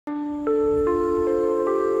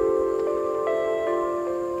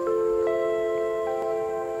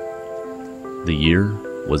The year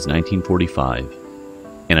was 1945,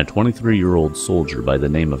 and a 23-year-old soldier by the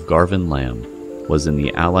name of Garvin Lamb was in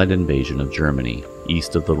the Allied invasion of Germany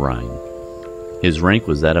east of the Rhine. His rank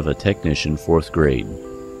was that of a technician 4th grade,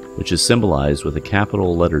 which is symbolized with a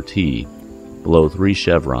capital letter T below 3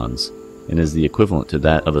 chevrons and is the equivalent to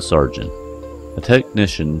that of a sergeant. A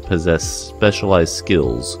technician possessed specialized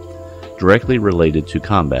skills directly related to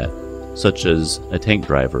combat, such as a tank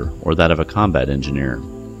driver or that of a combat engineer.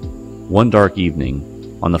 One dark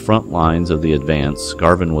evening, on the front lines of the advance,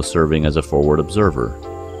 Garvin was serving as a forward observer.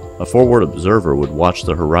 A forward observer would watch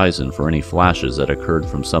the horizon for any flashes that occurred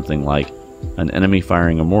from something like an enemy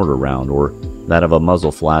firing a mortar round or that of a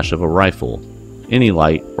muzzle flash of a rifle, any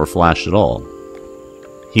light or flash at all.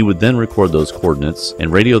 He would then record those coordinates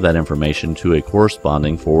and radio that information to a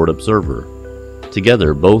corresponding forward observer.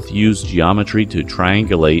 Together, both used geometry to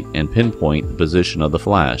triangulate and pinpoint the position of the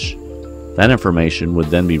flash. That information would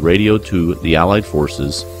then be radioed to the Allied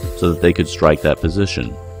forces so that they could strike that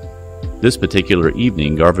position. This particular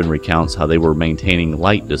evening, Garvin recounts how they were maintaining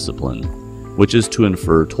light discipline, which is to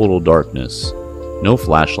infer total darkness, no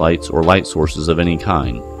flashlights or light sources of any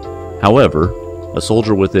kind. However, a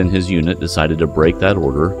soldier within his unit decided to break that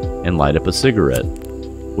order and light up a cigarette.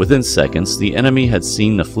 Within seconds, the enemy had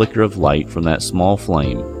seen the flicker of light from that small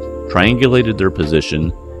flame, triangulated their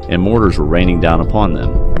position, and mortars were raining down upon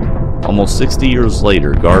them. Almost 60 years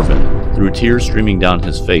later, Garvin, through tears streaming down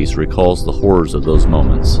his face, recalls the horrors of those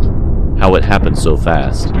moments, how it happened so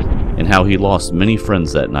fast, and how he lost many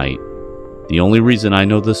friends that night. The only reason I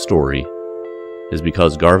know this story is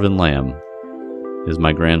because Garvin Lamb is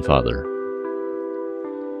my grandfather.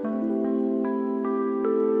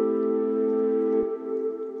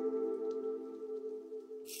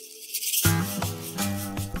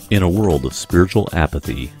 In a world of spiritual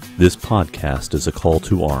apathy, this podcast is a call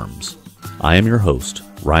to arms. I am your host,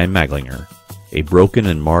 Ryan Maglinger, a broken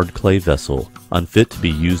and marred clay vessel, unfit to be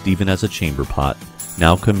used even as a chamber pot,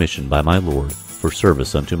 now commissioned by my Lord for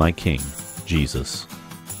service unto my King, Jesus.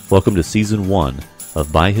 Welcome to Season 1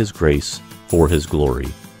 of By His Grace, For His Glory.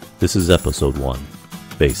 This is Episode 1,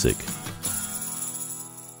 Basic.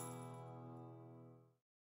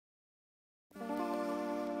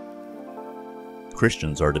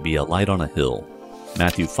 Christians are to be a light on a hill.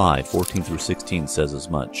 Matthew 5:14-16 says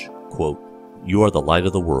as much, quote, "You are the light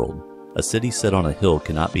of the world. A city set on a hill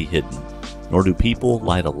cannot be hidden, nor do people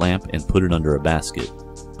light a lamp and put it under a basket,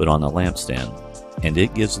 but on a lampstand, and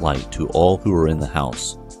it gives light to all who are in the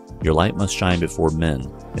house. Your light must shine before men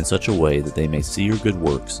in such a way that they may see your good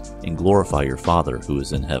works and glorify your Father who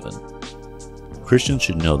is in heaven." Christians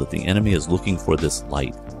should know that the enemy is looking for this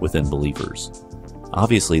light within believers.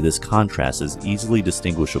 Obviously, this contrast is easily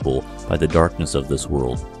distinguishable by the darkness of this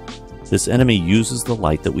world. This enemy uses the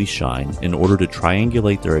light that we shine in order to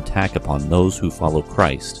triangulate their attack upon those who follow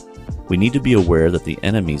Christ. We need to be aware that the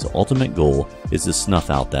enemy's ultimate goal is to snuff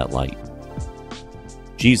out that light.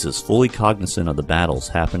 Jesus, fully cognizant of the battles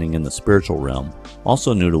happening in the spiritual realm,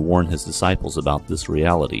 also knew to warn his disciples about this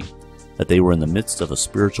reality, that they were in the midst of a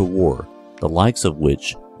spiritual war, the likes of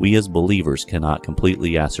which we as believers cannot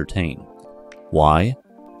completely ascertain. Why?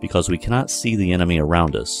 Because we cannot see the enemy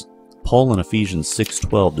around us. Paul in Ephesians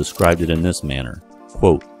 6:12 described it in this manner,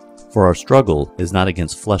 quote, "For our struggle is not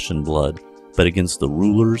against flesh and blood, but against the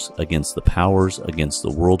rulers, against the powers, against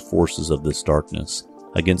the world forces of this darkness,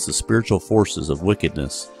 against the spiritual forces of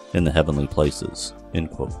wickedness in the heavenly places." End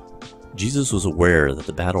quote. Jesus was aware that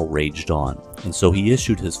the battle raged on, and so he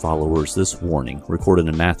issued his followers this warning, recorded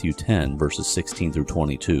in Matthew 10, verses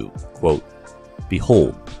 16-22, quote,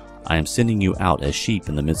 "Behold, I am sending you out as sheep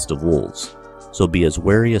in the midst of wolves. So be as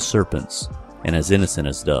wary as serpents, and as innocent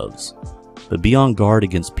as doves. But be on guard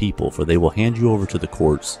against people, for they will hand you over to the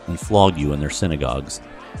courts and flog you in their synagogues,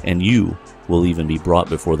 and you will even be brought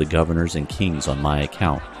before the governors and kings on my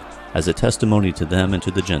account, as a testimony to them and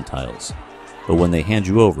to the Gentiles. But when they hand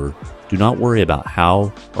you over, do not worry about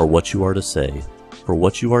how or what you are to say, for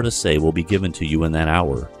what you are to say will be given to you in that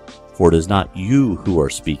hour. For it is not you who are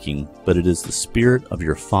speaking, but it is the Spirit of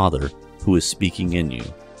your Father who is speaking in you.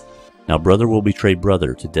 Now brother will betray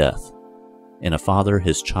brother to death, and a father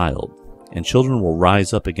his child, and children will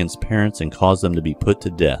rise up against parents and cause them to be put to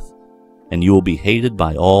death, and you will be hated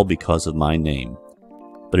by all because of my name.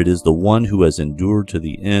 But it is the one who has endured to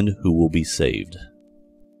the end who will be saved."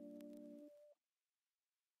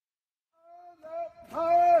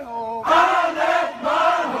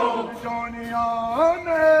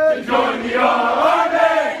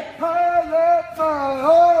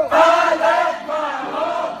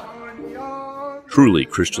 Truly,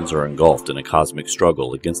 Christians are engulfed in a cosmic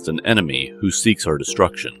struggle against an enemy who seeks our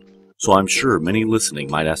destruction. So I'm sure many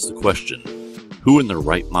listening might ask the question, Who in their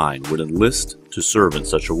right mind would enlist to serve in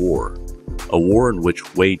such a war in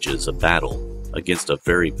which wages a battle against a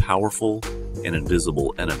very powerful and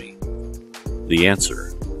invisible enemy? The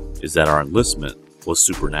answer is that our enlistment was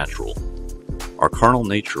supernatural. Our carnal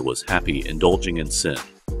nature was happy indulging in sin,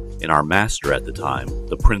 and our master at the time,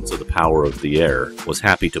 the prince of the power of the air, was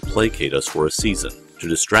happy to placate us for a season, to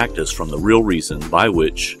distract us from the real reason by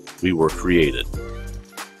which we were created.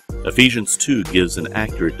 Ephesians 2 gives an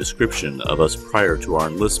accurate description of us prior to our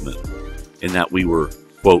enlistment, in that we were,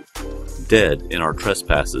 quote, dead in our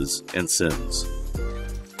trespasses and sins.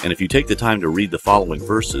 And if you take the time to read the following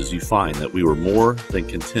verses, you find that we were more than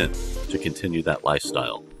content to continue that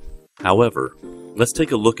lifestyle. However, let's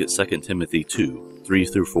take a look at 2 Timothy 2,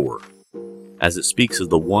 3-4, as it speaks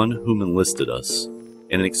of the one whom enlisted us,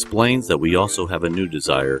 and it explains that we also have a new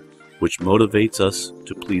desire which motivates us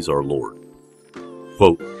to please our Lord.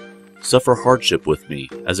 Quote, "Suffer hardship with me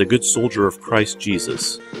as a good soldier of Christ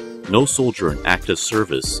Jesus. No soldier in active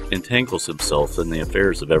service entangles himself in the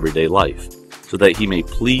affairs of everyday life, so that he may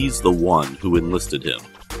please the one who enlisted him."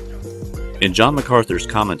 In John MacArthur's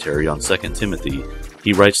commentary on 2 Timothy,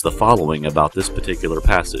 he writes the following about this particular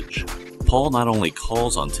passage. Paul not only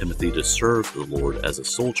calls on Timothy to serve the Lord as a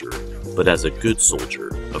soldier, but as a good soldier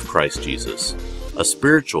of Christ Jesus. A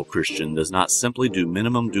spiritual Christian does not simply do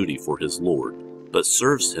minimum duty for his Lord, but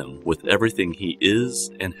serves him with everything he is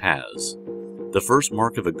and has. The first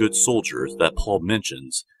mark of a good soldier that Paul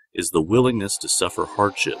mentions is the willingness to suffer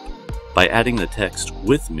hardship. By adding the text,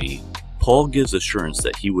 "with me," Paul gives assurance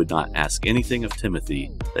that he would not ask anything of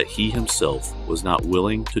Timothy that he himself was not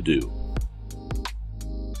willing to do.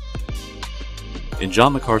 In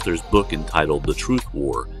John MacArthur's book entitled The Truth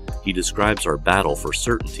War, he describes our battle for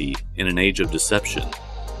certainty in an age of deception.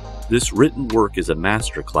 This written work is a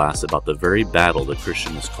masterclass about the very battle the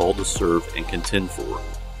Christian is called to serve and contend for.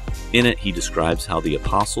 In it, he describes how the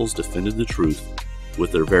apostles defended the truth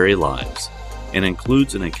with their very lives, and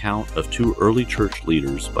includes an account of two early church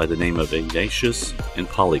leaders by the name of Ignatius and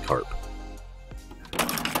Polycarp.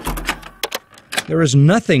 There is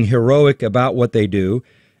nothing heroic about what they do,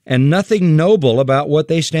 and nothing noble about what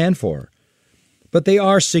they stand for. But they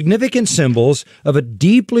are significant symbols of a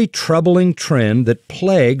deeply troubling trend that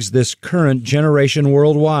plagues this current generation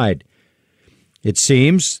worldwide. It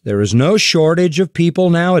seems there is no shortage of people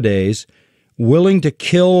nowadays willing to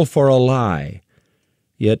kill for a lie,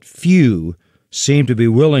 yet few seem to be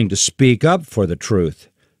willing to speak up for the truth,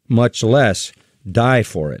 much less die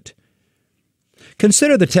for it.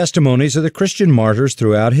 Consider the testimonies of the Christian martyrs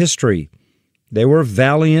throughout history. They were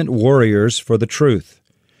valiant warriors for the truth.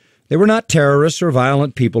 They were not terrorists or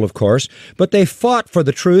violent people, of course, but they fought for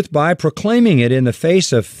the truth by proclaiming it in the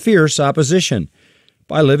face of fierce opposition,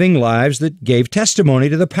 by living lives that gave testimony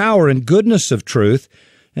to the power and goodness of truth,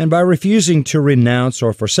 and by refusing to renounce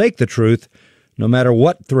or forsake the truth, no matter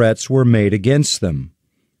what threats were made against them.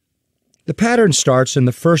 The pattern starts in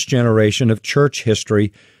the first generation of church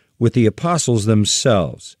history with the apostles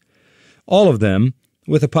themselves. All of them,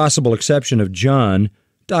 with the possible exception of John,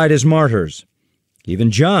 died as martyrs.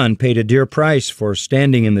 Even John paid a dear price for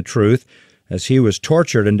standing in the truth, as he was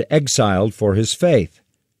tortured and exiled for his faith.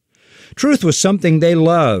 Truth was something they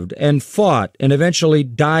loved and fought and eventually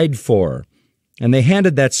died for, and they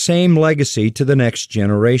handed that same legacy to the next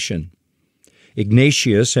generation.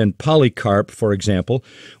 Ignatius and Polycarp, for example,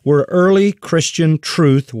 were early Christian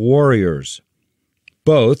truth warriors.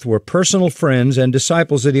 Both were personal friends and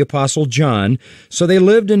disciples of the Apostle John, so they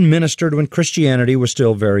lived and ministered when Christianity was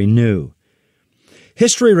still very new.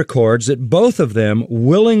 History records that both of them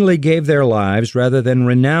willingly gave their lives rather than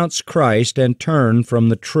renounce Christ and turn from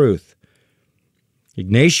the truth.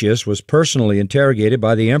 Ignatius was personally interrogated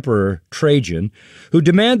by the Emperor Trajan, who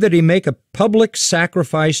demanded that he make a public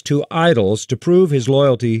sacrifice to idols to prove his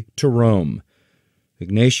loyalty to Rome.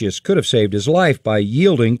 Ignatius could have saved his life by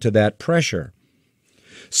yielding to that pressure.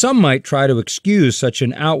 Some might try to excuse such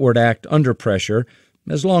an outward act under pressure,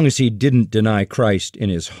 as long as he didn't deny Christ in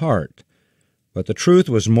his heart. But the truth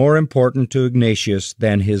was more important to Ignatius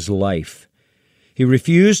than his life. He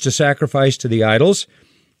refused to sacrifice to the idols,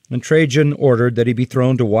 and Trajan ordered that he be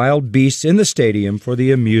thrown to wild beasts in the stadium for the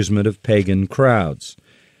amusement of pagan crowds.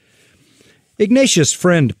 Ignatius'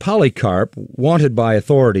 friend Polycarp, wanted by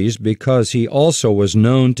authorities because he also was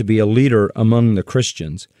known to be a leader among the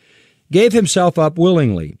Christians, gave himself up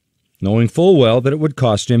willingly, knowing full well that it would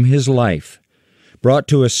cost him his life. Brought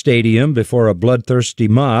to a stadium before a bloodthirsty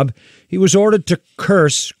mob, he was ordered to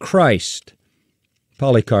curse Christ.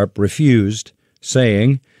 Polycarp refused,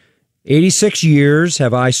 saying, 86 years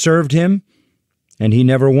have I served him, and he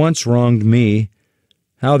never once wronged me.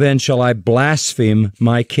 How then shall I blaspheme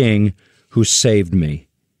my king who saved me.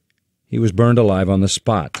 He was burned alive on the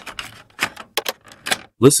spot.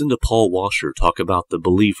 Listen to Paul Washer talk about the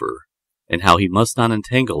believer and how he must not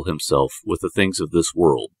entangle himself with the things of this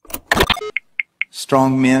world.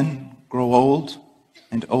 Strong men grow old,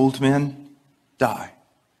 and old men die.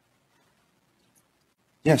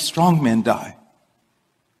 Yes, strong men die.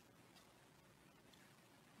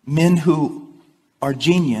 Men who are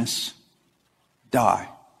genius die.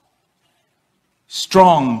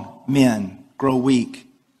 Strong men grow weak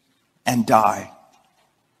and die.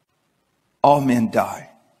 All men die.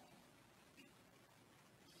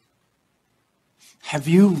 Have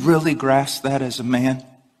you really grasped that as a man?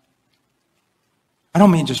 I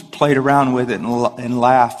don't mean just played around with it and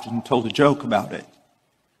laughed and told a joke about it.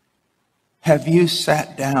 Have you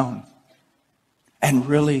sat down and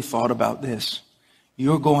really thought about this?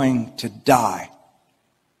 You're going to die.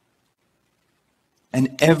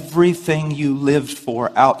 And everything you lived for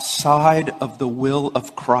outside of the will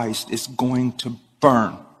of Christ is going to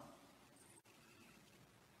burn.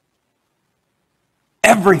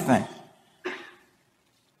 Everything.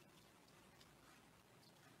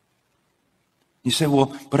 You say,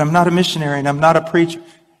 well, but I'm not a missionary and I'm not a preacher.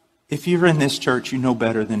 If you're in this church, you know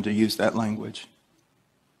better than to use that language.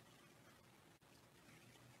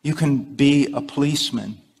 You can be a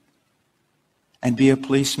policeman and be a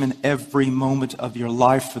policeman every moment of your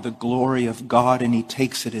life for the glory of God, and He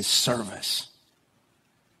takes it as service.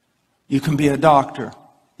 You can be a doctor.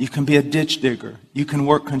 You can be a ditch digger. You can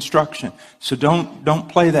work construction. So don't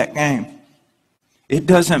play that game. It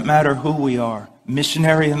doesn't matter who we are.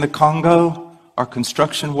 Missionary in the Congo, or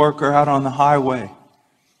construction worker out on the highway.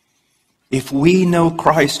 If we know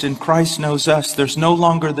Christ and Christ knows us, there's no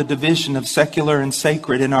longer the division of secular and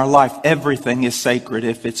sacred in our life. Everything is sacred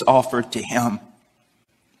if it's offered to Him.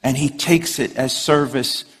 And He takes it as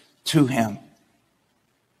service to Him.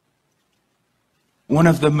 One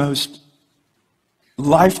of the most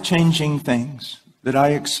life-changing things that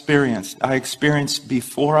I experienced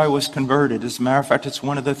before I was converted. As a matter of fact, it's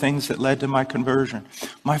one of the things that led to my conversion.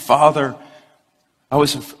 My father, I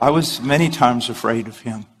was many times afraid of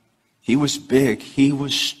him. He was big. He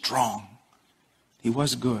was strong. He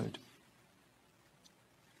was good.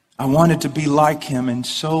 I wanted to be like him in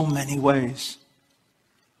so many ways.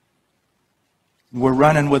 We're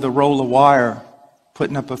running with a roll of wire,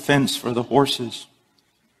 putting up a fence for the horses.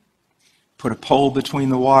 Put a pole between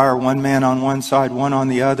the wire, one man on one side, one on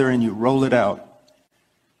the other, and you roll it out.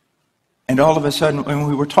 And all of a sudden, when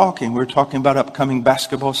we were talking about upcoming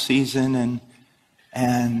basketball season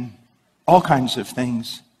and all kinds of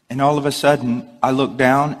things. And all of a sudden, I looked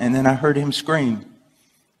down and then I heard him scream.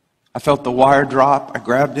 I felt the wire drop. I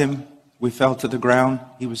grabbed him. We fell to the ground.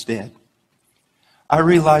 He was dead. I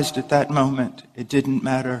realized at that moment it didn't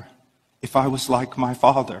matter if I was like my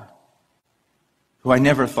father, who I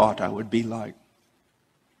never thought I would be like.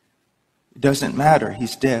 It doesn't matter.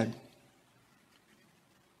 He's dead.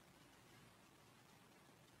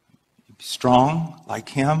 Be strong like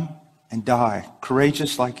him and die.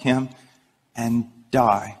 Courageous like him and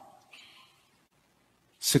die.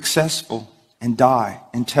 Successful and die.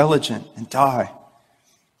 Intelligent and die.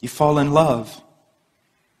 You fall in love.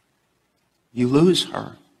 You lose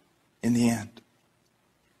her in the end.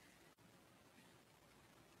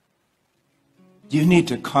 You need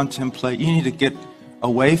to contemplate. You need to get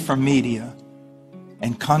away from media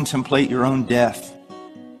and contemplate your own death.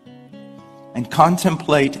 And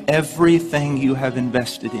contemplate everything you have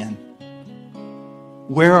invested in.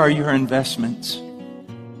 Where are your investments?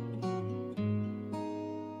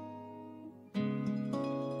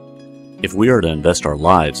 If we are to invest our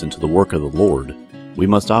lives into the work of the Lord, we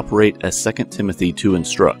must operate as 2 Timothy 2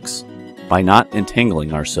 instructs, by not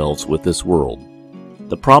entangling ourselves with this world.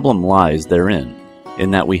 The problem lies therein,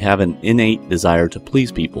 in that we have an innate desire to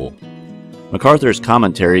please people. MacArthur's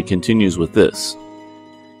commentary continues with this: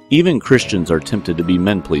 even Christians are tempted to be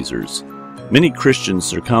men-pleasers. Many Christians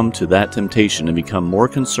succumb to that temptation and become more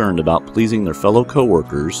concerned about pleasing their fellow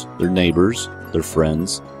co-workers, their neighbors, their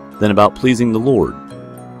friends, than about pleasing the Lord.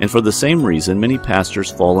 And for the same reason, many pastors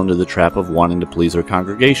fall into the trap of wanting to please their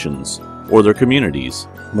congregations or their communities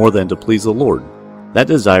more than to please the Lord. That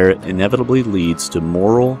desire inevitably leads to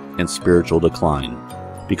moral and spiritual decline,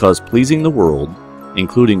 because pleasing the world,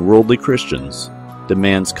 including worldly Christians,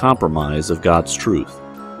 demands compromise of God's truth,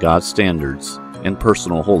 God's standards, and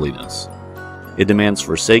personal holiness. It demands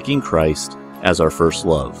forsaking Christ as our first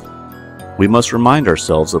love. We must remind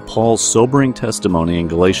ourselves of Paul's sobering testimony in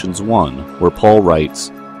Galatians 1, where Paul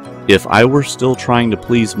writes, "If I were still trying to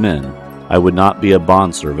please men, I would not be a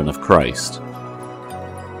bondservant of Christ."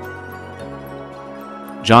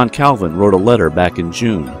 John Calvin wrote a letter back in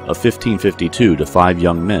June of 1552 to 5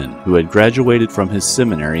 young men who had graduated from his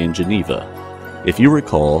seminary in Geneva. If you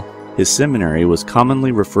recall, his seminary was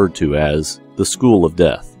commonly referred to as the School of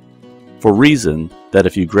Death, for reason that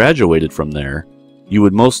if you graduated from there, you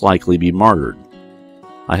would most likely be martyred.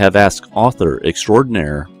 I have asked author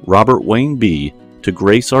extraordinaire Robert Wayne B. to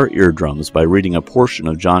grace our eardrums by reading a portion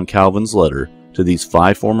of John Calvin's letter to these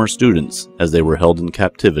 5 former students as they were held in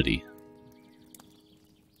captivity.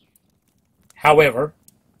 However,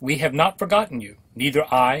 we have not forgotten you, neither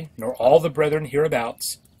I nor all the brethren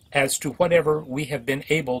hereabouts, as to whatever we have been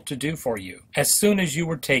able to do for you. As soon as you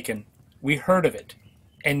were taken, we heard of it,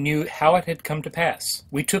 and knew how it had come to pass.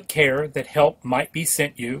 We took care that help might be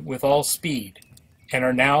sent you with all speed, and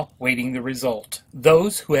are now waiting the result.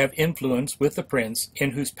 Those who have influence with the prince,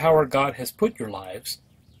 in whose power God has put your lives,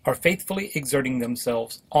 are faithfully exerting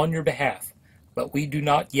themselves on your behalf, but we do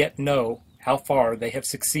not yet know how far they have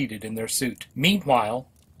succeeded in their suit. Meanwhile,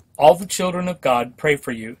 all the children of God pray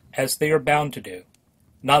for you, as they are bound to do,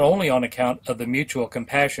 not only on account of the mutual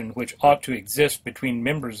compassion which ought to exist between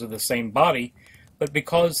members of the same body, but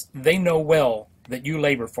because they know well that you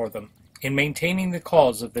labor for them in maintaining the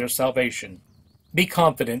cause of their salvation. Be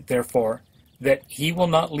confident, therefore, that he will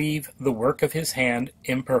not leave the work of his hand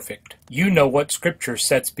imperfect. You know what Scripture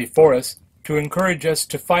sets before us to encourage us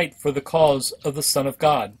to fight for the cause of the Son of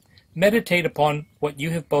God. Meditate upon what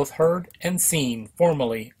you have both heard and seen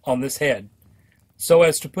formerly on this head, so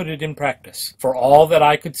as to put it in practice. For all that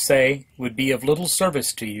I could say would be of little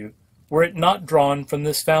service to you, were it not drawn from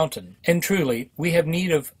this fountain. And truly, we have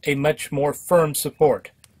need of a much more firm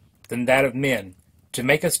support than that of men, to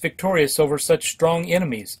make us victorious over such strong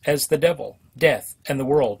enemies as the devil, death, and the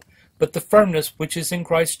world. But the firmness which is in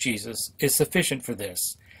Christ Jesus is sufficient for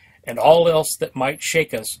this, and all else that might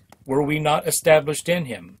shake us were we not established in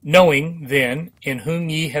him. Knowing, then, in whom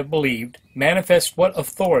ye have believed, manifest what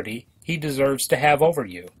authority he deserves to have over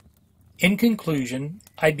you. In conclusion,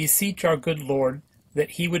 I beseech our good Lord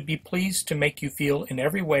that he would be pleased to make you feel in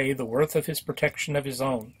every way the worth of his protection of his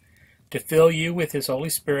own, to fill you with his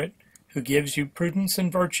Holy Spirit, who gives you prudence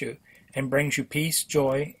and virtue, and brings you peace,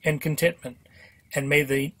 joy, and contentment. And may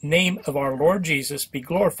the name of our Lord Jesus be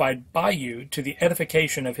glorified by you to the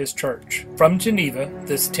edification of his church. From Geneva,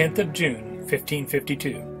 this 10th of June,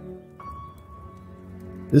 1552.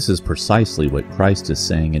 This is precisely what Christ is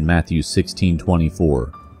saying in Matthew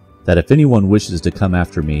 16:24, that if anyone wishes to come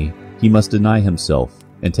after me, he must deny himself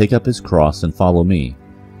and take up his cross and follow me.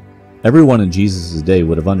 Everyone in Jesus' day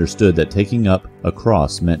would have understood that taking up a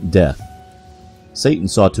cross meant death. Satan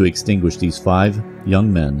sought to extinguish these 5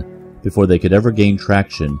 young men before they could ever gain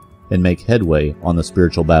traction and make headway on the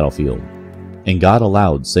spiritual battlefield, and God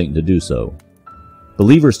allowed Satan to do so.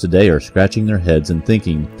 Believers today are scratching their heads and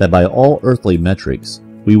thinking that by all earthly metrics,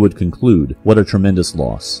 we would conclude what a tremendous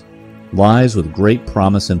loss. Lives with great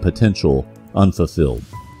promise and potential unfulfilled.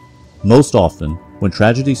 Most often, when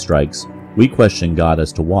tragedy strikes, we question God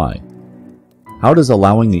as to why. How does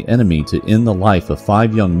allowing the enemy to end the life of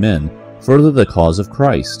 5 young men further the cause of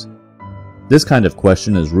Christ? This kind of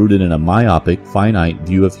question is rooted in a myopic, finite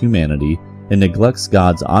view of humanity and neglects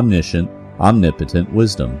God's omniscient, omnipotent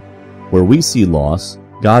wisdom. Where we see loss,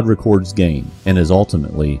 God records gain and is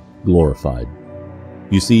ultimately glorified.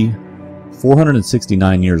 You see,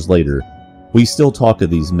 469 years later, we still talk of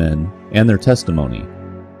these men and their testimony.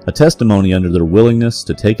 A testimony under their willingness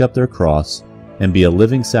to take up their cross and be a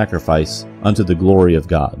living sacrifice unto the glory of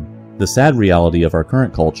God. The sad reality of our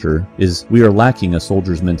current culture is we are lacking a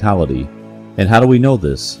soldier's mentality. And how do we know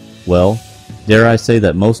this? Well, dare I say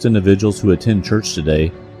that most individuals who attend church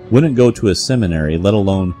today wouldn't go to a seminary, let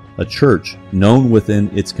alone a church known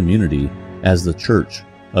within its community as the Church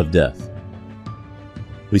of Death.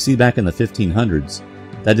 We see back in the 1500s,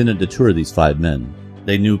 that didn't deter these 5 men.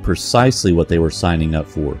 They knew precisely what they were signing up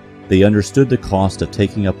for. They understood the cost of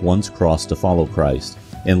taking up one's cross to follow Christ,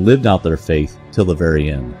 and lived out their faith till the very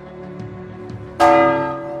end.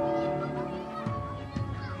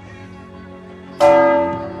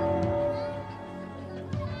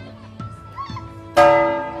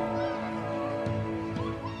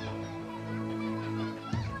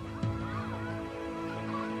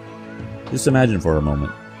 Just imagine for a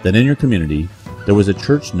moment that in your community there was a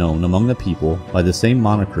church known among the people by the same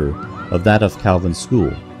moniker of that of Calvin's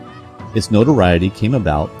school. Its notoriety came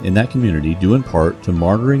about in that community due in part to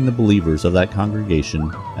martyring the believers of that congregation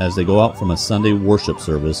as they go out from a Sunday worship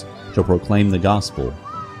service to proclaim the gospel.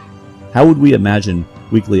 How would we imagine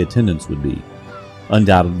weekly attendance would be?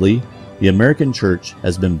 Undoubtedly, the American church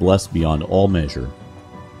has been blessed beyond all measure.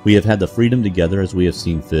 We have had the freedom to gather as we have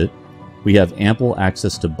seen fit. We have ample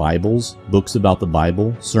access to Bibles, books about the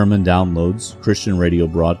Bible, sermon downloads, Christian radio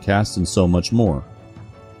broadcasts, and so much more.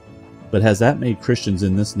 But has that made Christians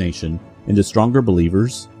in this nation into stronger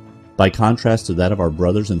believers, by contrast to that of our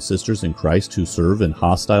brothers and sisters in Christ who serve in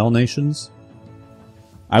hostile nations?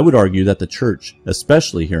 I would argue that the church,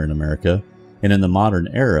 especially here in America and in the modern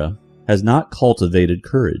era, has not cultivated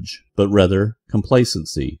courage, but rather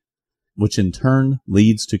complacency, which in turn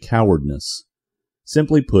leads to cowardness.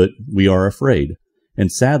 Simply put, we are afraid, and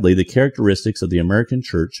sadly the characteristics of the American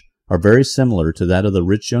church are very similar to that of the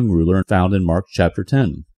rich young ruler found in Mark chapter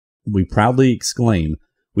 10. We proudly exclaim,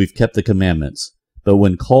 "We've kept the commandments," but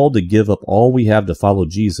when called to give up all we have to follow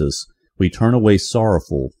Jesus, we turn away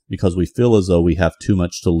sorrowful because we feel as though we have too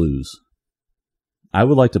much to lose. I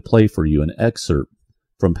would like to play for you an excerpt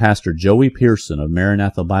from Pastor Joey Pearson of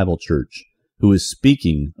Maranatha Bible Church, who is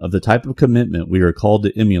speaking of the type of commitment we are called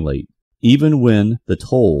to emulate, even when the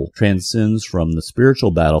toll transcends from the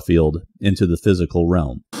spiritual battlefield into the physical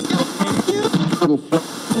realm.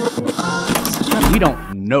 We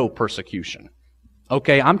don't know persecution.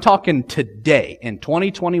 Okay, I'm talking today, in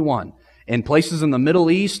 2021, in places in the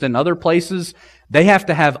Middle East and other places, they have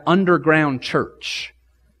to have underground church.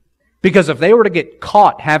 Because if they were to get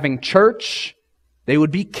caught having church, they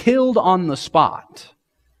would be killed on the spot.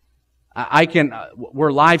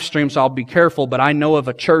 We're live streamed, so I'll be careful, but I know of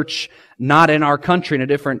a church not in our country, in a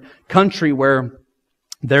different country, where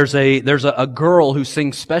there's a girl who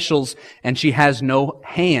sings specials and she has no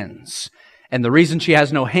hands. And the reason she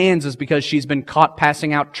has no hands is because she's been caught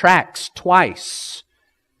passing out tracts twice.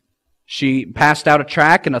 She passed out a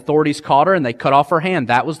tract and authorities caught her and they cut off her hand.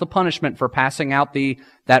 That was the punishment for passing out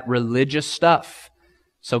that religious stuff.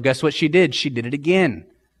 So guess what she did? She did it again.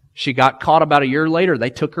 She got caught about a year later. They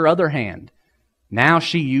took her other hand. Now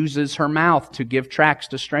she uses her mouth to give tracts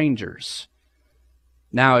to strangers.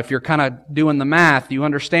 Now, if you're kind of doing the math, you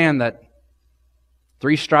understand that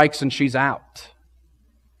 3 strikes and she's out.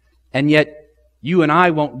 And yet, you and I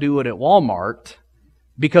won't do it at Walmart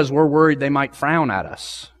because we're worried they might frown at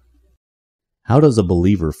us. How does a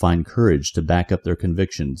believer find courage to back up their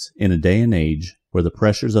convictions in a day and age where the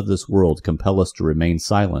pressures of this world compel us to remain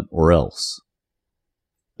silent or else?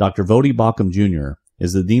 Dr. Vodi Bakum Jr.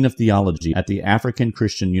 is the Dean of Theology at the African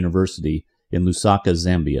Christian University in Lusaka,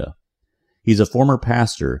 Zambia. He's a former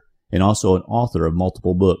pastor and also an author of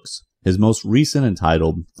multiple books, his most recent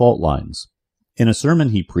entitled Fault Lines. In a sermon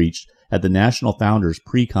he preached at the National Founders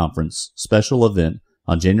Pre-Conference special event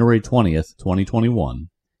on January 20th, 2021,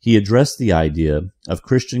 he addressed the idea of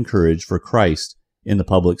Christian courage for Christ in the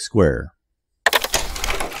public square.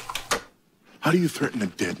 How do you threaten a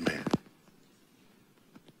dead man?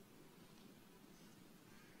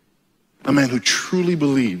 A man who truly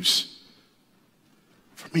believes,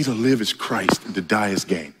 for me to live is Christ and to die is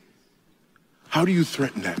gain. How do you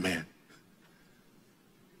threaten that man?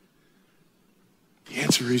 The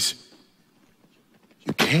answer is,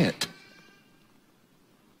 you can't.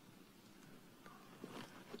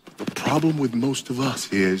 The problem with most of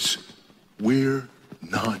us is we're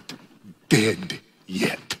not dead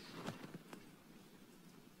yet.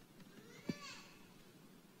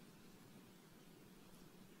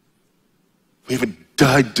 We haven't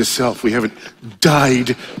died to self. We haven't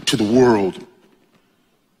died to the world.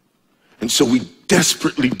 And so we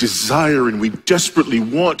desperately desire and we desperately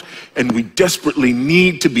want and we desperately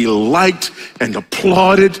need to be liked and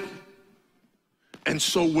applauded. And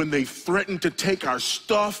so when they threaten to take our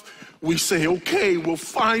stuff, we say, okay, we'll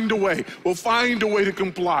find a way. We'll find a way to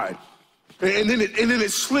comply. And then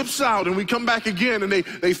it slips out and we come back again and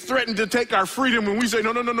they threaten to take our freedom and we say,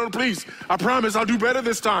 no, please, I promise I'll do better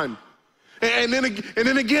this time. And then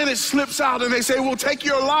again it slips out and they say, we'll take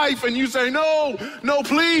your life. And you say, no,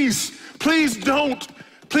 please don't.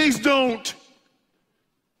 Please don't.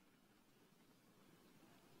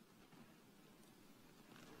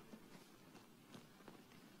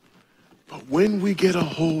 But when we get a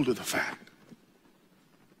hold of the fact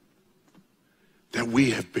that we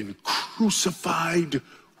have been crucified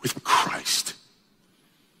with Christ,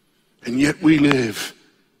 and yet we live,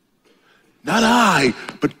 not I,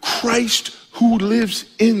 but Christ who lives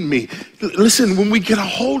in me. Listen, when we get a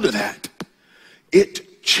hold of that,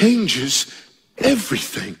 it changes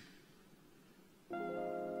everything.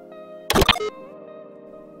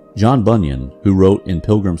 John Bunyan, who wrote in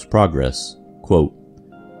Pilgrim's Progress, quote,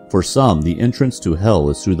 "For some, the entrance to hell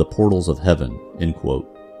is through the portals of heaven," end quote.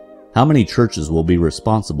 How many churches will be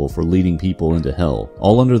responsible for leading people into hell,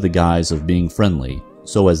 all under the guise of being friendly,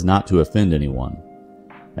 so as not to offend anyone?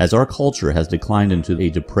 As our culture has declined into a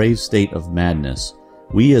depraved state of madness,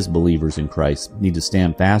 we as believers in Christ need to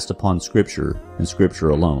stand fast upon Scripture and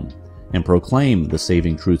Scripture alone, and proclaim the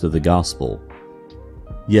saving truth of the gospel.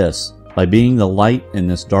 Yes, by being the light in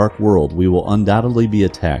this dark world, we will undoubtedly be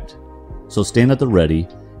attacked. So stand at the ready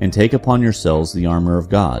and take upon yourselves the armor of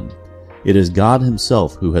God. It is God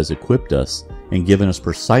Himself who has equipped us and given us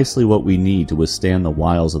precisely what we need to withstand the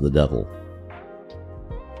wiles of the devil.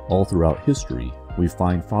 All throughout history, we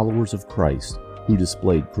find followers of Christ who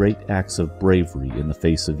displayed great acts of bravery in the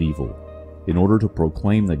face of evil, in order to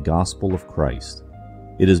proclaim the gospel of Christ.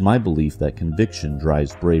 It is my belief that conviction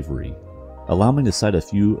drives bravery. Allow me to cite a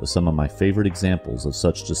few of some of my favorite examples of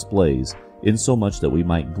such displays, insomuch that we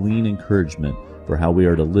might glean encouragement for how we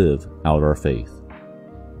are to live out our faith.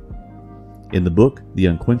 In the book, The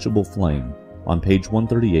Unquenchable Flame, on page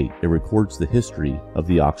 138, it records the history of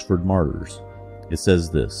the Oxford martyrs. It says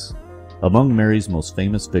this: among Mary's most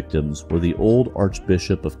famous victims were the old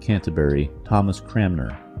Archbishop of Canterbury, Thomas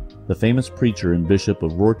Cranmer, the famous preacher and Bishop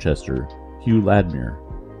of Rochester, Hugh Ladmer,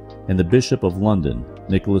 and the Bishop of London,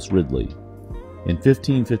 Nicholas Ridley. In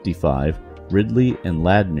 1555, Ridley and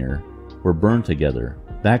Ladmer were burned together,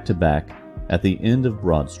 back to back, at the end of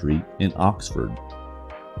Broad Street in Oxford.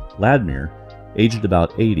 Ladmer, aged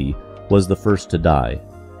about 80, was the first to die,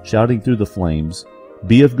 shouting through the flames,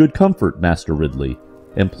 "Be of good comfort, Master Ridley,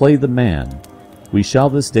 and play the man. We shall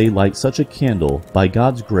this day light such a candle, by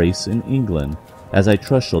God's grace, in England, as I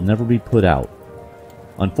trust shall never be put out."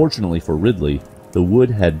 Unfortunately for Ridley, the wood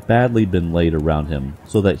had badly been laid around him,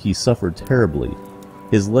 so that he suffered terribly,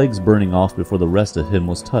 his legs burning off before the rest of him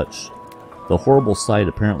was touched. The horrible sight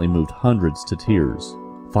apparently moved hundreds to tears.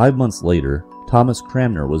 5 months later, Thomas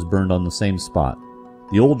Cranmer was burned on the same spot.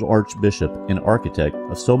 The old archbishop and architect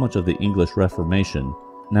of so much of the English Reformation,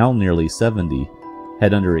 now nearly 70,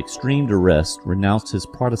 had under extreme duress renounced his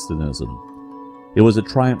Protestantism. It was a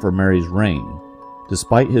triumph for Mary's reign.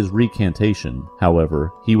 Despite his recantation,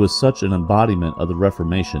 however, he was such an embodiment of the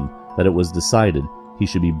Reformation that it was decided he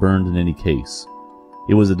should be burned in any case.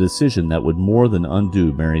 It was a decision that would more than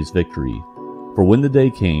undo Mary's victory, for when the day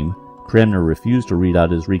came, Cranmer refused to read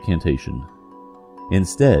out his recantation.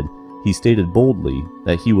 Instead, he stated boldly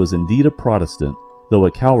that he was indeed a Protestant, though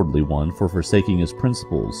a cowardly one for forsaking his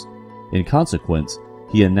principles. In consequence,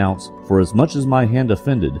 he announced, "For as much as my hand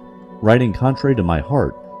offended, writing contrary to my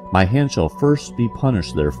heart, my hand shall first be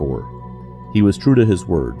punished therefore." He was true to his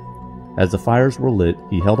word. As the fires were lit,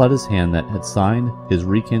 he held out his hand that had signed his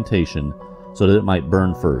recantation so that it might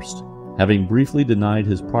burn first. Having briefly denied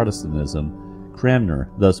his Protestantism, Cranmer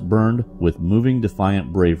thus burned with moving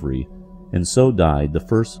defiant bravery, and so died the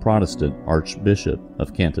first Protestant Archbishop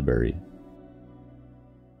of Canterbury.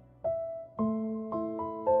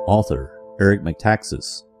 Author Eric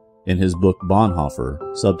Metaxas, in his book Bonhoeffer,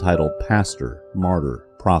 subtitled Pastor, Martyr,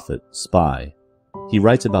 Prophet, Spy, he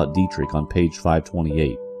writes about Dietrich on page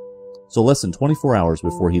 528. So less than 24 hours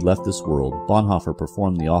before he left this world, Bonhoeffer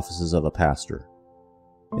performed the offices of a pastor.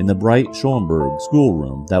 In the bright Schoenberg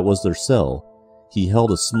schoolroom that was their cell, he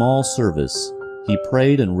held a small service. He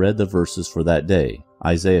prayed and read the verses for that day,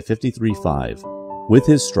 Isaiah 53:5. With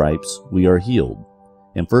his stripes we are healed.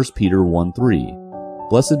 And 1 Peter 1:3.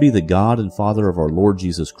 Blessed be the God and Father of our Lord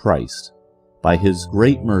Jesus Christ. By his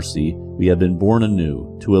great mercy we have been born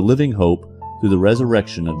anew to a living hope through the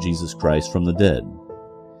resurrection of Jesus Christ from the dead.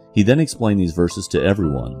 He then explained these verses to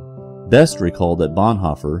everyone. Best recalled that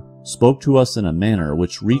Bonhoeffer spoke to us in a manner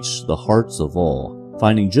which reached the hearts of all,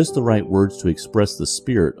 finding just the right words to express the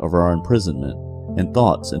spirit of our imprisonment and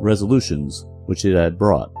thoughts and resolutions which it had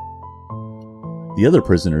brought. The other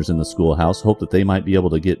prisoners in the schoolhouse hoped that they might be able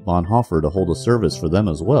to get Bonhoeffer to hold a service for them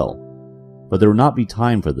as well. But there would not be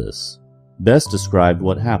time for this. Best described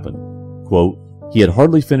what happened. Quote, "He had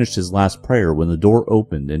hardly finished his last prayer when the door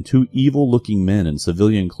opened and 2 evil-looking men in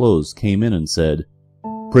civilian clothes came in and said,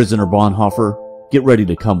 'Prisoner Bonhoeffer, get ready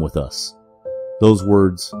to come with us.' Those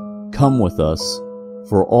words, 'come with us,'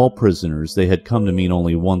 for all prisoners they had come to mean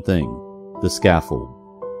only one thing, the scaffold.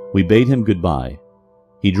 We bade him goodbye.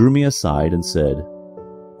 He drew me aside and said,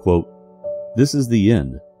 quote, 'This is the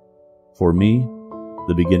end. For me,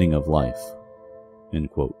 the beginning of life.'"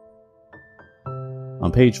 End quote.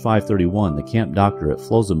 On page 531, the camp doctor at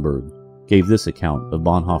Flossenburg gave this account of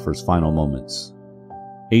Bonhoeffer's final moments.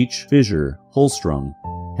 H. Fischer Holström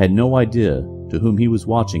had no idea to whom he was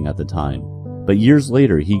watching at the time, but years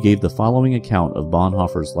later he gave the following account of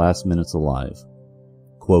Bonhoeffer's last minutes alive.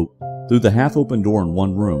 Quote, "Through the half-open door in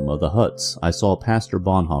one room of the huts I saw Pastor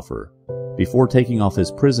Bonhoeffer, before taking off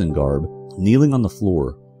his prison garb, kneeling on the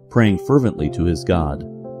floor, praying fervently to his God.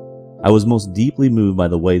 I was most deeply moved by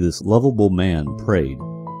the way this lovable man prayed,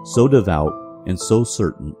 so devout and so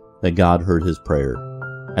certain that God heard his prayer.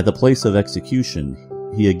 At the place of execution,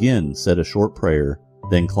 he again said a short prayer,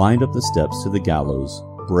 then climbed up the steps to the gallows,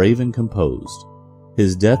 brave and composed.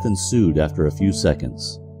 His death ensued after a few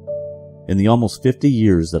seconds. In the almost 50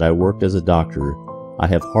 years that I worked as a doctor, I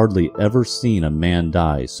have hardly ever seen a man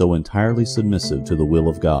die so entirely submissive to the will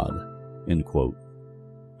of God." End quote.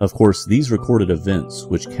 Of course, these recorded events,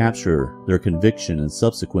 which capture their conviction and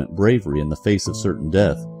subsequent bravery in the face of certain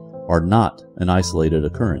death, are not an isolated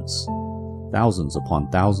occurrence. Thousands upon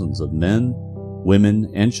thousands of men, women,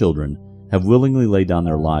 and children have willingly laid down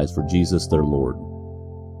their lives for Jesus their Lord.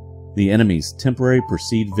 The enemy's temporary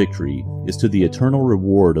perceived victory is to the eternal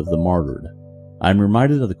reward of the martyred. I am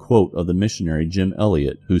reminded of the quote of the missionary Jim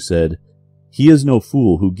Elliot, who said, "He is no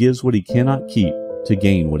fool who gives what he cannot keep to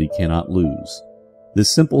gain what he cannot lose."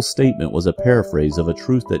 This simple statement was a paraphrase of a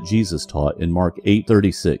truth that Jesus taught in Mark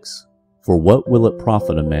 8:36. "For what will it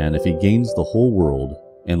profit a man if he gains the whole world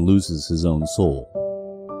and loses his own soul?"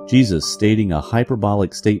 Jesus stating a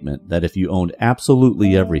hyperbolic statement that if you owned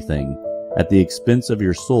absolutely everything at the expense of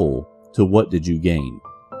your soul, to what did you gain?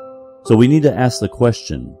 So we need to ask the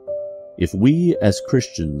question, if we as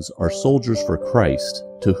Christians are soldiers for Christ,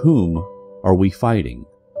 to whom are we fighting?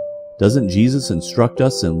 Doesn't Jesus instruct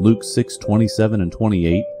us in Luke 6:27 and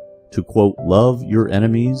 28 to, quote, "Love your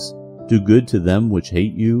enemies, do good to them which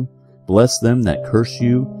hate you, bless them that curse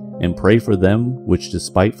you, and pray for them which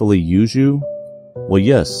despitefully use you"? Well,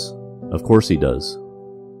 yes, of course he does.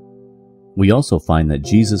 We also find that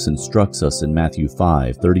Jesus instructs us in Matthew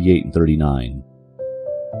 5:38 and 39.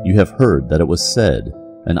 "You have heard that it was said,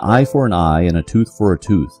 an eye for an eye and a tooth for a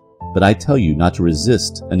tooth, but I tell you not to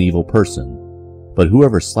resist an evil person. But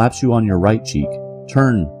whoever slaps you on your right cheek,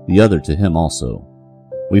 turn the other to him also."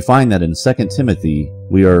 We find that in 2 Timothy,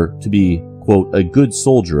 we are to be, quote, "a good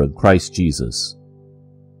soldier of Christ Jesus."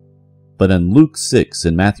 But in Luke 6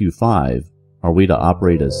 and Matthew 5, are we to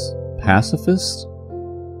operate as pacifists?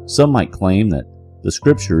 Some might claim that the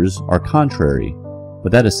scriptures are contrary,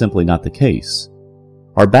 but that is simply not the case.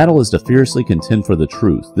 Our battle is to fiercely contend for the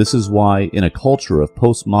truth. This is why, in a culture of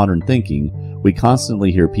postmodern thinking, we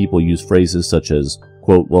constantly hear people use phrases such as,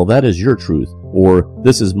 quote, "Well, that is your truth," or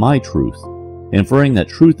 "This is my truth," inferring that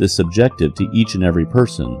truth is subjective to each and every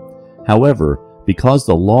person. However, because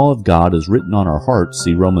the law of God is written on our hearts,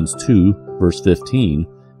 see Romans 2, verse 15,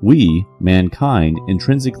 we, mankind,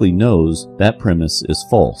 intrinsically knows that premise is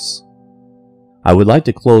false. I would like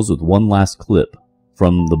to close with one last clip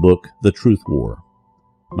from the book The Truth War.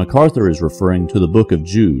 MacArthur is referring to the book of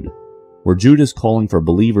Jude, where Jude is calling for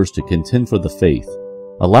believers to contend for the faith.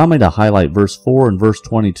 Allow me to highlight verse 4 and verse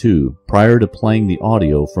 22 prior to playing the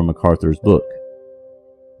audio from MacArthur's book.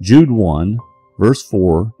 Jude 1, verse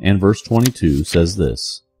 4 and verse 22 says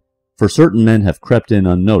this, "For certain men have crept in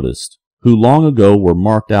unnoticed, who long ago were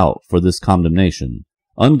marked out for this condemnation,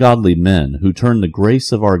 ungodly men who turn the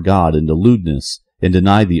grace of our God into lewdness and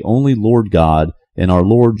deny the only Lord God and our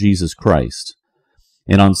Lord Jesus Christ.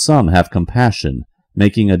 And on some have compassion,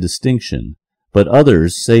 making a distinction, but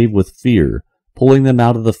others save with fear, pulling them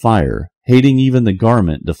out of the fire, hating even the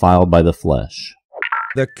garment defiled by the flesh."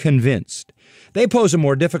 The convinced. They pose a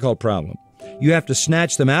more difficult problem. You have to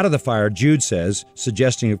snatch them out of the fire, Jude says,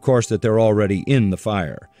 suggesting, of course, that they're already in the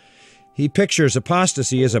fire. He pictures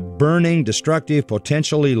apostasy as a burning, destructive,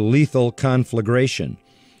 potentially lethal conflagration.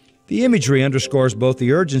 The imagery underscores both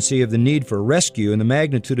the urgency of the need for rescue and the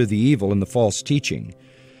magnitude of the evil in the false teaching.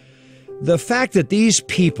 The fact that these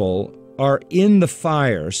people are in the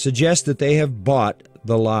fire suggests that they have bought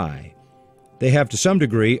the lie. They have, to some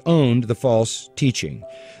degree, owned the false teaching.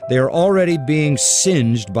 They are already being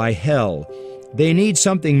singed by hell. They need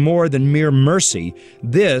something more than mere mercy.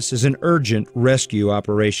 This is an urgent rescue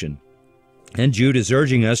operation. And Jude is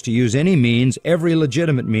urging us to use any means, every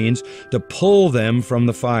legitimate means, to pull them from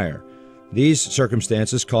the fire. These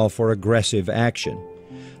circumstances call for aggressive action.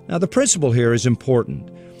 Now, the principle here is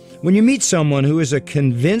important. When you meet someone who is a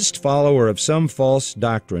convinced follower of some false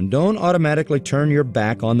doctrine, don't automatically turn your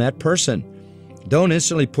back on that person. Don't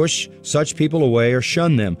instantly push such people away or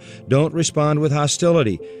shun them. Don't respond with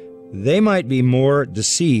hostility. They might be more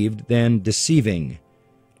deceived than deceiving.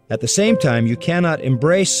 At the same time, you cannot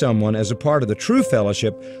embrace someone as a part of the true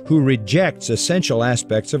fellowship who rejects essential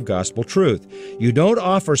aspects of gospel truth. You don't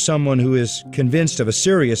offer someone who is convinced of a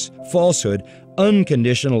serious falsehood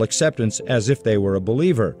unconditional acceptance as if they were a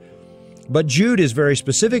believer. But Jude is very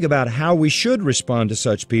specific about how we should respond to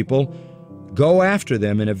such people. Go after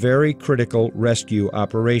them in a very critical rescue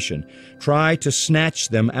operation. Try to snatch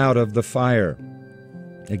them out of the fire.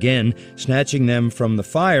 Again, snatching them from the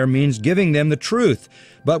fire means giving them the truth,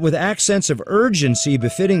 but with accents of urgency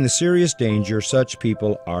befitting the serious danger such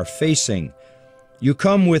people are facing. You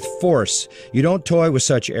come with force. You don't toy with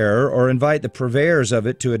such error or invite the purveyors of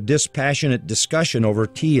it to a dispassionate discussion over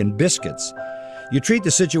tea and biscuits. You treat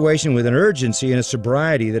the situation with an urgency and a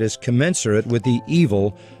sobriety that is commensurate with the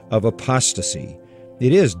evil of apostasy.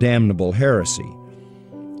 It is damnable heresy.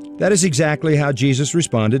 That is exactly how Jesus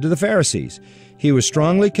responded to the Pharisees. He was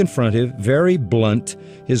strongly confrontive, very blunt.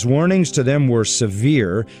 His warnings to them were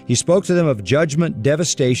severe. He spoke to them of judgment,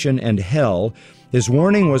 devastation, and hell. His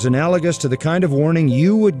warning was analogous to the kind of warning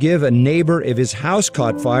you would give a neighbor if his house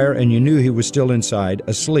caught fire and you knew he was still inside,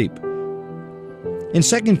 asleep. In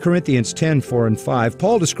 2 Corinthians 10:4 and 5,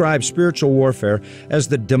 Paul describes spiritual warfare as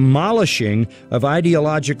the demolishing of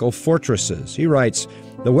ideological fortresses. He writes,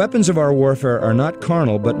 "The weapons of our warfare are not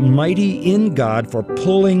carnal, but mighty in God for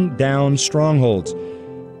pulling down strongholds,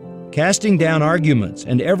 casting down arguments,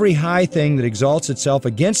 and every high thing that exalts itself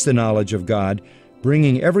against the knowledge of God,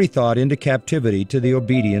 bringing every thought into captivity to the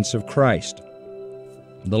obedience of Christ."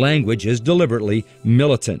 The language is deliberately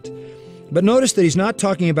militant. But notice that he's not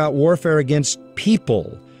talking about warfare against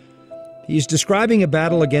people. He's describing a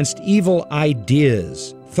battle against evil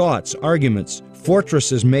ideas, thoughts, arguments,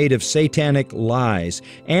 fortresses made of satanic lies,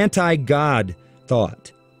 anti-God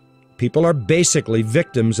thought. People are basically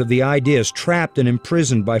victims of the ideas, trapped and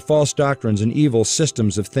imprisoned by false doctrines and evil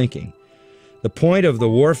systems of thinking. The point of the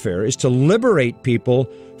warfare is to liberate people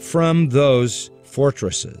from those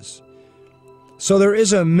fortresses. So there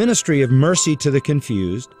is a ministry of mercy to the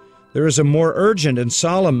confused. There is a more urgent and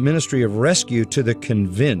solemn ministry of rescue to the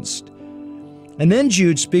convinced. And then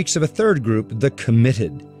Jude speaks of a third group, the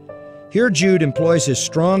committed. Here Jude employs his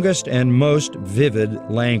strongest and most vivid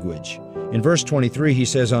language. In verse 23 he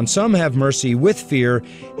says, "On some have mercy with fear,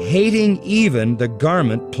 hating even the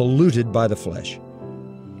garment polluted by the flesh."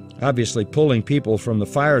 Obviously, pulling people from the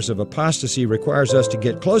fires of apostasy requires us to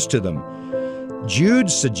get close to them. Jude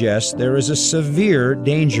suggests there is a severe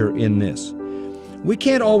danger in this. We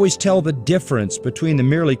can't always tell the difference between the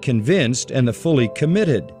merely convinced and the fully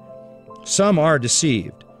committed. Some are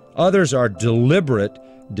deceived. Others are deliberate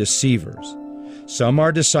deceivers. Some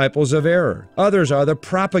are disciples of error. Others are the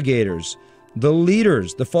propagators, the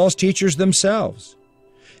leaders, the false teachers themselves.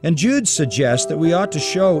 And Jude suggests that we ought to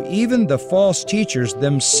show even the false teachers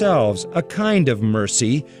themselves a kind of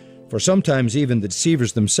mercy, for sometimes even the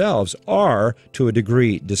deceivers themselves are, to a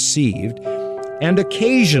degree, deceived, and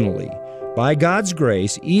occasionally, by God's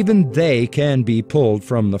grace, even they can be pulled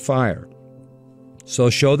from the fire. So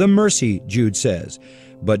show them mercy, Jude says,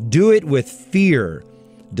 but do it with fear,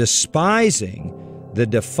 despising the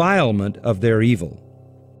defilement of their evil.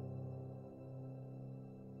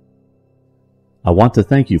 I want to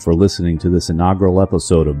thank you for listening to this inaugural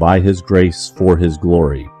episode of By His Grace, for His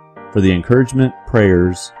Glory, for the encouragement,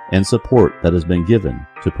 prayers, and support that has been given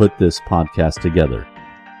to put this podcast together.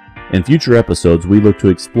 In future episodes, we look to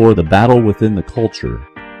explore the battle within the culture,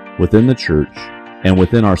 within the church, and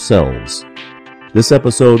within ourselves. This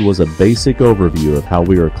episode was a basic overview of how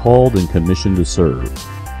we are called and commissioned to serve.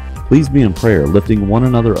 Please be in prayer, lifting one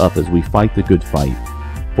another up as we fight the good fight.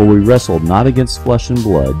 For we wrestle not against flesh and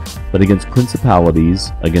blood, but against principalities,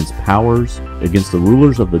 against powers, against the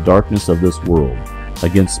rulers of the darkness of this world,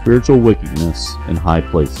 against spiritual wickedness in high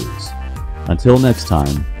places. Until next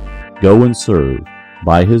time, go and serve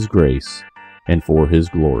by His grace and for His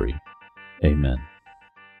glory. Amen.